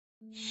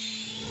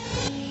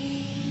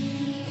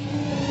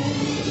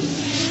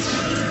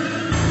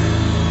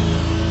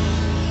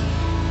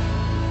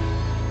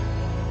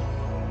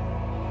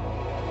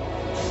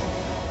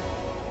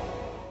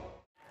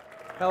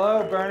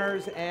Hello,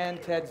 burners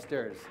and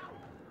TEDsters.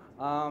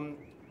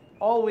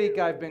 All week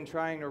I've been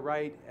trying to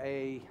write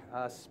a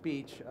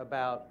speech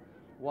about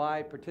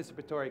why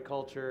participatory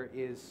culture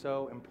is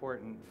so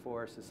important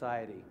for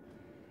society.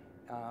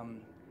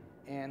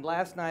 And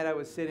last night I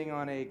was sitting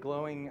on a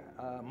glowing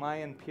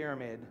Mayan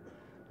pyramid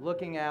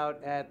looking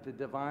out at the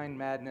divine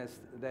madness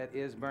that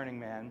is Burning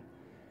Man.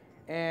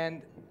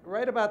 And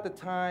right about the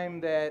time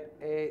that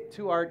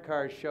two art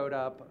cars showed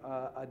up,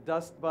 a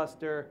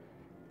dustbuster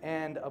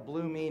and a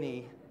blue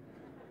meanie,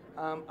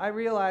 I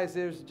realized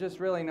there's just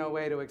really no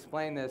way to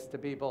explain this to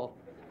people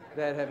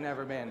that have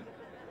never been.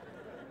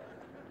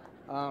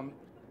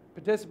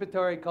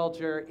 Participatory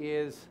culture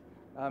is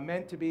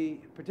meant to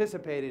be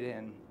participated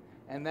in,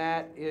 and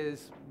that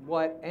is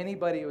what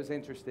anybody who's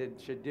interested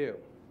should do.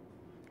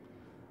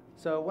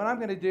 So what I'm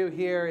going to do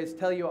here is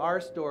tell you our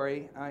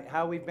story,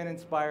 how we've been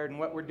inspired and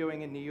what we're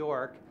doing in New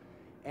York,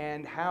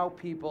 and how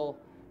people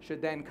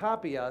should then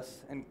copy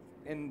us and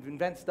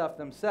invent stuff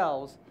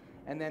themselves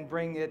and then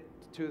bring it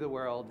to the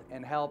world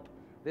and help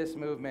this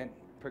movement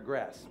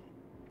progress.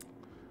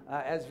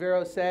 As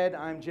Vero said,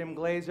 I'm Jim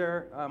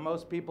Glaser.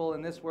 Most people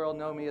in this world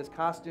know me as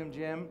Kostume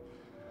Jim.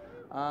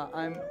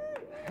 I'm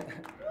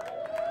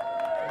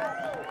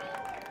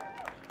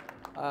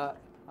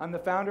the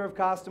founder of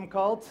Kostume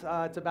Kult.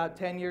 It's about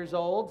 10 years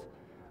old.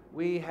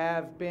 We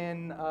have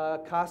been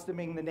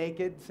costuming the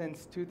naked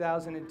since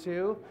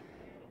 2002.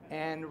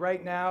 And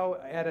right now,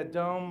 at a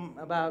dome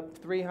about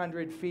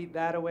 300 feet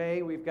that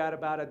away, we've got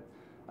about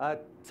a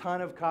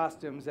ton of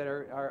costumes that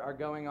are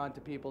going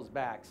onto people's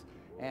backs.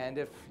 And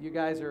if you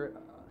guys are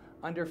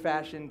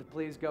under-fashioned,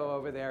 please go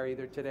over there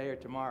either today or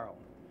tomorrow.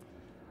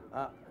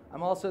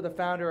 I'm also the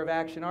founder of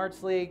Action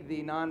Arts League,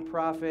 the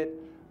nonprofit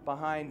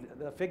behind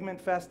the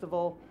Figment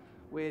Festival,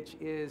 which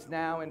is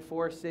now in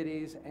 4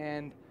 cities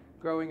and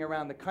growing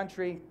around the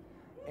country.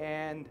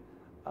 And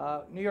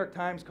New York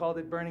Times called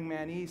it Burning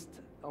Man East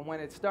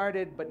when it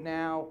started, but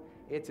now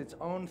it's its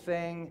own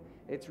thing.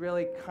 It's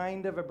really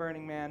kind of a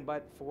Burning Man,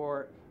 but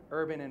for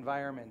urban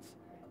environments.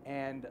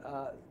 And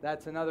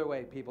that's another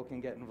way people can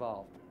get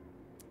involved.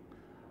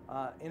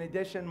 In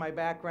addition, my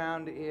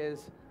background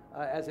is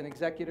as an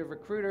executive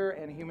recruiter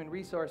and human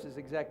resources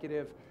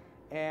executive,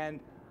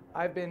 and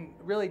I've been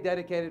really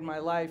dedicated my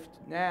life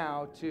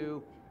now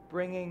to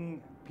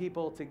bringing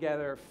people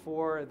together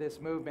for this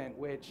movement,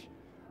 which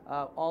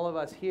all of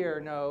us here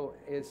know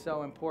is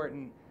so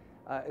important,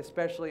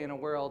 especially in a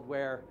world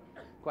where,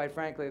 quite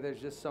frankly,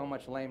 there's just so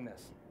much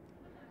lameness.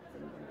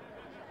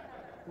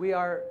 We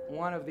are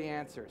one of the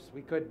answers.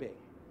 We could be.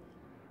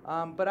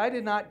 But I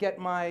did not get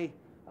my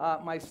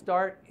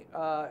start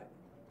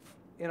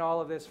in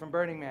all of this from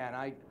Burning Man.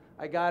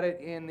 I got it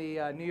in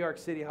the New York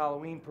City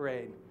Halloween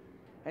parade.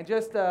 And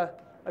just a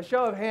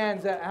show of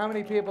hands, how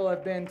many people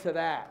have been to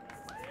that?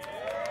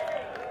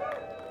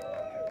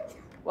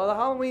 Well, the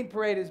Halloween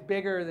parade is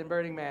bigger than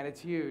Burning Man. It's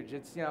huge.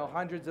 It's,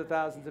 hundreds of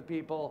thousands of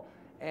people.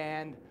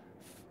 And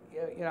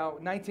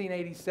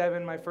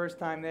 1987, my first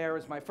time there,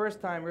 was my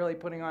first time really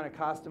putting on a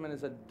costume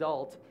as an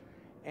adult.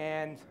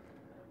 And,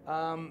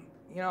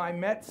 I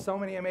met so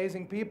many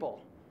amazing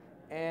people.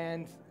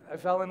 And I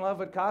fell in love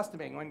with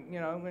costuming. When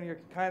you're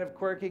kind of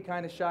quirky,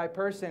 kind of shy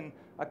person,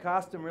 a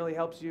costume really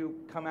helps you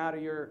come out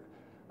of your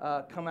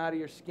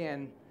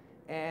skin.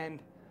 And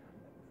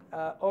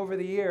over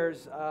the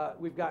years,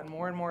 we've gotten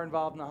more and more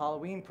involved in the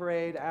Halloween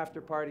parade, after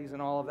parties,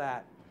 and all of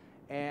that.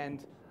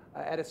 And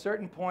at a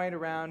certain point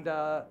around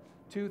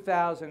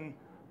 2000,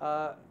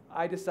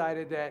 I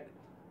decided that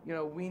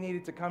we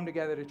needed to come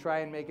together to try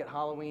and make it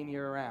Halloween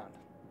year-round.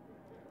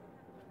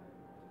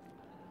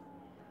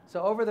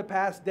 So over the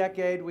past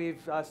decade,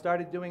 we've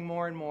started doing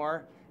more and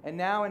more, and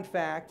now, in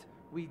fact,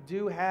 we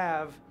do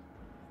have,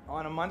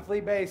 on a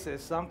monthly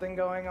basis, something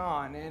going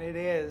on, and it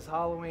is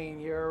Halloween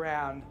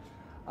year-round,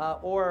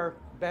 or,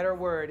 better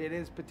word, it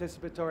is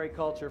participatory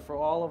culture for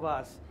all of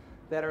us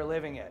that are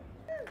living it.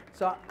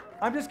 So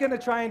I'm just going to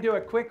try and do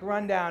a quick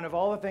rundown of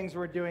all the things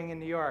we're doing in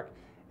New York.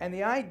 And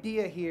the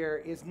idea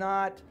here is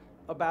not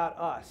about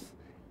us.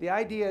 The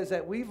idea is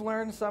that we've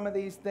learned some of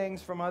these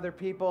things from other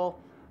people.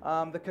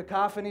 The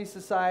Cacophony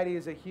Society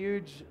is a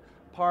huge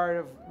part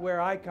of where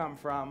I come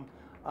from.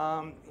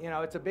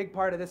 It's a big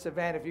part of this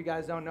event. If you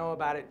guys don't know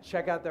about it,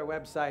 check out their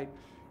website.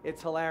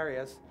 It's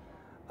hilarious.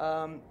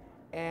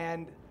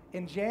 And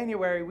in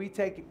January, we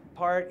take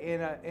part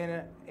in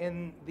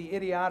the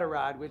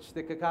Idiotarod, which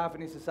the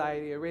Cacophony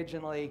Society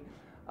originally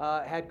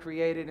had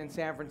created in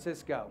San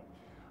Francisco.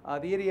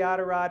 The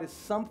Idiotarod is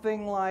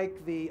something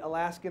like the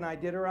Alaskan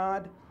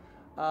Iditarod,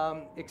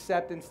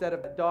 except instead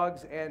of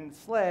dogs and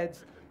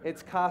sleds,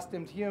 it's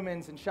costumed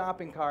humans and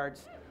shopping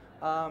carts,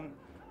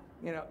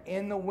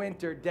 in the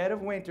winter, dead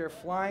of winter,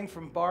 flying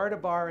from bar to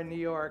bar in New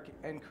York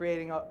and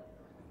creating a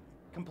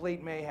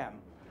complete mayhem.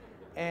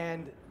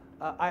 And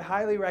I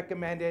highly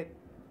recommend it.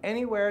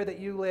 anywhere that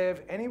you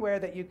live, anywhere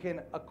that you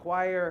can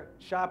acquire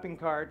shopping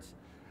carts,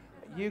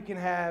 you can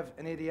have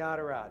an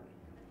Idiotarod.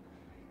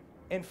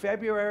 In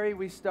February,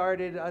 we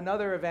started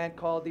another event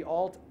called the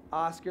Alt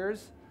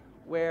Oscars,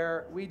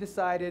 where we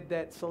decided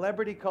that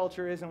celebrity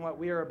culture isn't what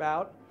we're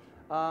about.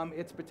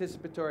 It's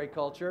participatory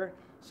culture.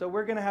 So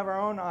we're going to have our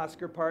own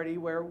Oscar party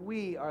where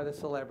we are the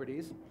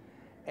celebrities.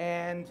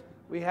 And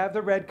we have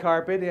the red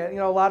carpet. You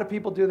know, a lot of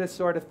people do this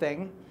sort of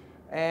thing.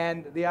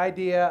 And the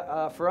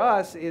idea for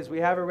us is we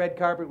have a red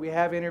carpet, we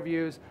have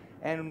interviews,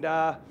 and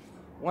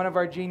one of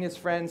our genius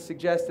friends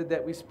suggested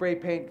that we spray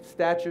paint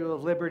Statue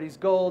of Liberty's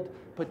gold,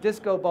 put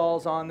disco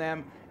balls on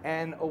them,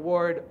 and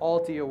award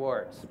Alti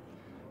Awards.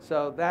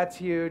 So that's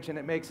huge, and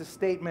it makes a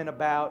statement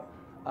about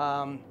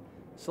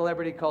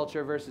celebrity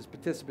culture versus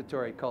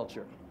participatory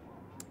culture.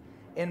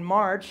 In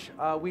March,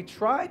 we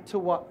tried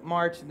to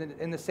march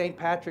in the St.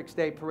 Patrick's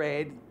Day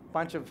parade, a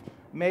bunch of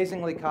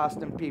amazingly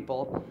costumed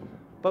people,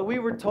 but we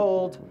were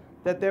told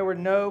that there were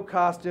no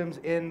costumes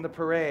in the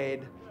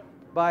parade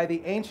by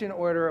the Ancient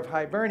Order of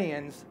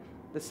Hibernians,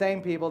 the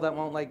same people that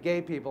won't let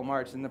gay people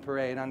march in the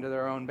parade under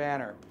their own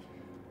banner.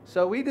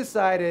 So we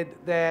decided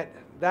that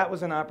that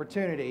was an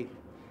opportunity.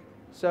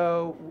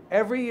 So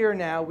every year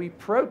now we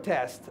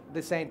protest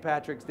the St.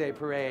 Patrick's Day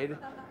parade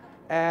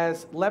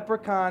as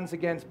leprechauns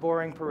against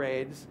boring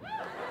parades.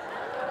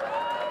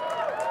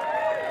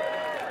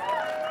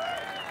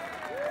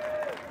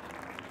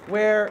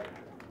 Where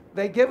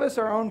they give us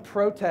our own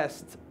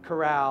protest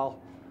corral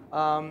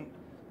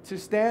to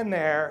stand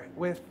there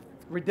with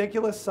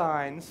ridiculous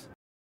signs.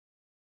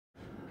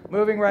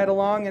 Moving right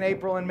along, in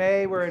April and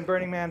May, we're in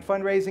Burning Man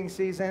fundraising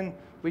season.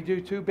 We do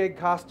 2 big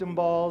costume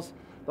balls,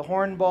 the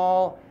horn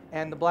ball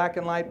and the black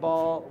and light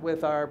ball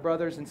with our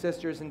brothers and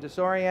sisters in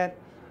Disorient.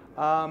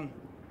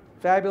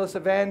 Fabulous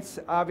events.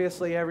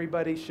 Obviously,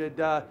 everybody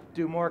should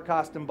do more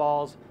costume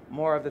balls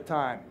more of the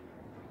time.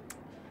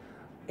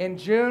 In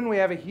June, we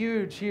have a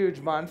huge,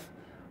 huge month.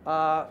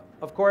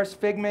 Of course,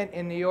 Figment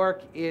in New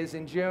York is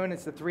in June.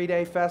 It's the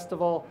 3-day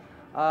festival.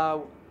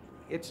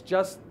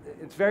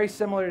 It's very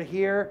similar to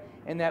here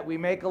in that we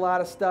make a lot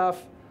of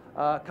stuff.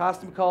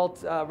 Kostume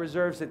Kult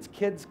reserves its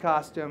kids'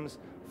 costumes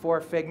for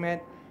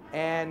Figment.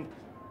 And,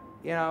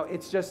 you know,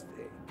 it's just,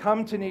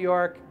 come to New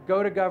York,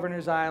 go to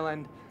Governor's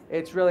Island.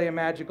 It's really a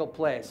magical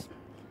place.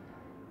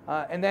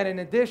 And then in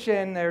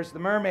addition, there's the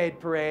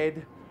Mermaid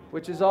Parade,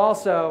 which is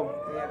also,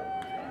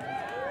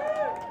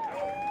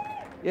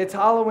 it's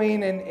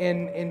Halloween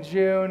in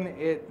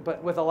June,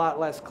 but with a lot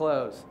less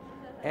clothes.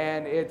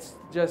 And it's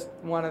just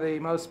one of the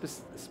most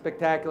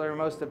spectacular,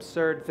 most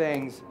absurd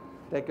things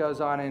that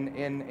goes on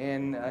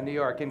in New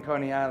York, in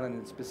Coney Island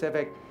in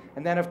specific.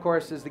 And then, of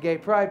course, is the Gay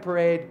Pride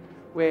Parade,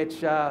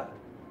 which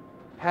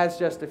has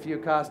just a few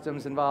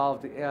costumes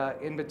involved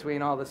in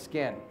between all the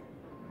skin.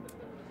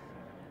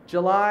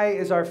 July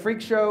is our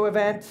freak show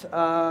event,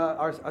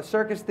 a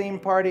circus theme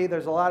party.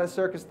 There's a lot of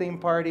circus theme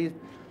parties.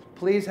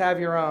 Please have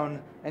your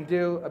own and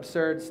do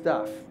absurd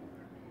stuff.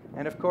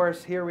 And of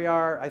course, here we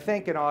are, I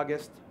think in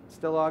August,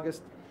 still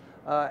August,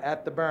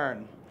 at the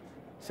Burn.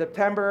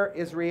 September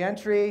is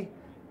re-entry,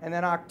 and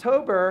then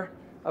October,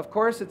 of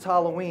course it's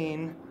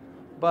Halloween,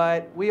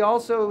 but we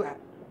also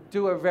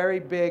do a very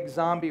big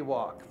zombie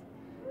walk.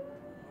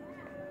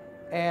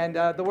 And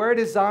the word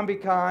is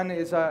ZombieCon,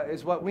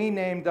 is what we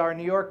named our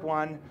New York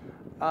one.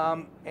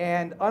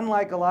 And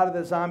unlike a lot of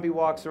the zombie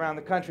walks around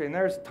the country, and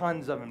there's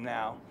tons of them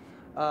now,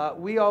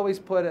 we always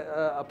put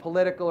a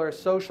political or a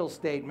social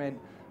statement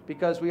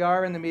because we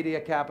are in the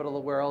media capital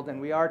of the world and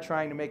we are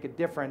trying to make a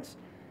difference.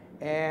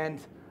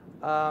 And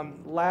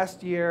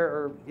last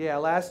year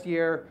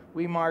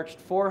we marched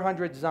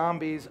 400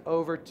 zombies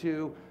over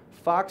to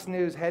Fox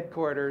News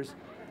headquarters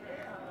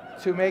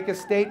to make a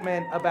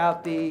statement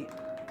about the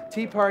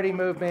Tea Party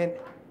movement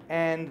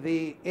and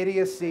the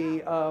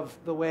idiocy of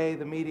the way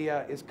the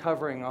media is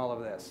covering all of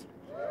this.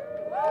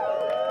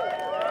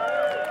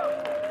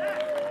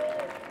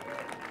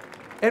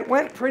 It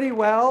went pretty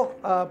well,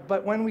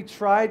 but when we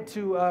tried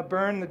to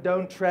burn the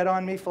 "Don't Tread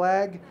on Me"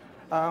 flag,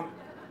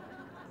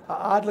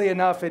 oddly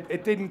enough,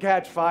 it didn't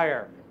catch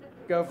fire.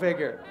 Go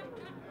figure.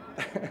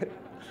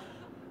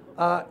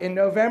 In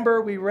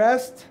November, we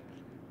rest,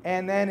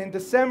 and then in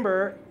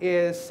December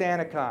is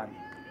SantaCon.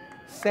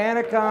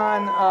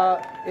 SantaCon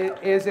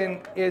is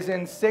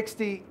in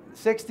 60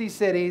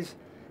 cities,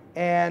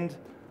 and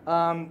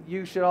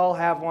you should all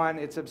have one.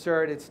 It's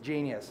absurd. It's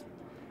genius.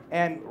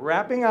 And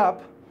wrapping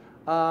up,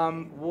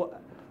 the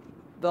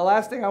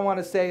last thing I want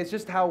to say is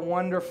just how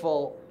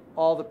wonderful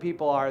all the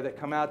people are that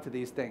come out to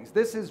these things.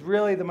 This is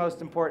really the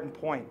most important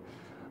point.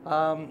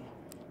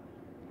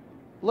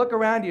 Look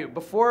around you.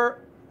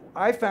 Before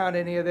I found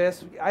any of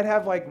this, I'd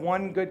have like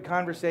one good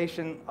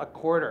conversation a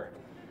quarter.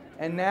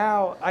 And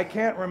now I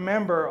can't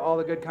remember all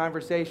the good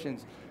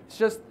conversations. It's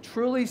just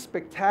truly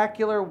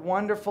spectacular,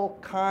 wonderful,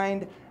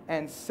 kind,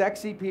 and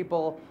sexy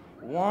people,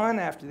 one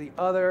after the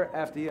other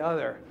after the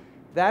other.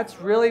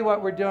 That's really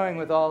what we're doing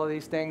with all of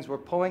these things. We're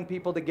pulling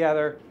people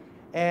together.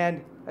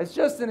 And as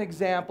just an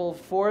example,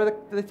 for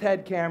the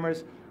TED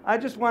cameras, I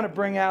just want to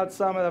bring out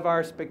some of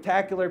our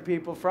spectacular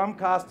people from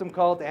Kostume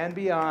Kult and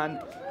beyond.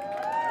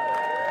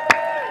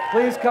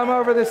 Please come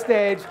over the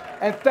stage,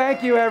 and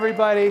thank you,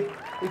 everybody.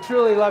 We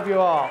truly love you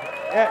all.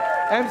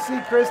 MC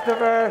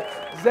Christopher,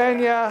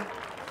 Xenia,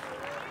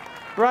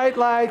 Bright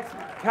Light,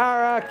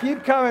 Kara,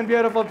 keep coming,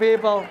 beautiful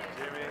people.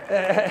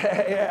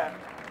 Yeah.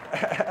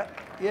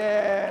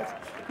 Yes.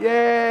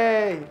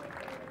 Yay.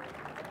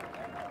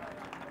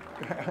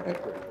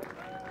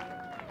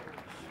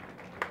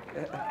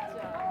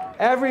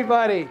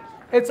 Everybody,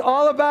 it's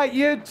all about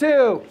you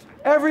too.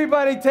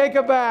 Everybody take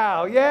a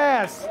bow.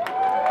 Yes.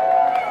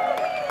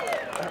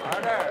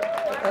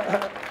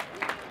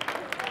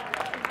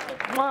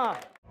 Come on.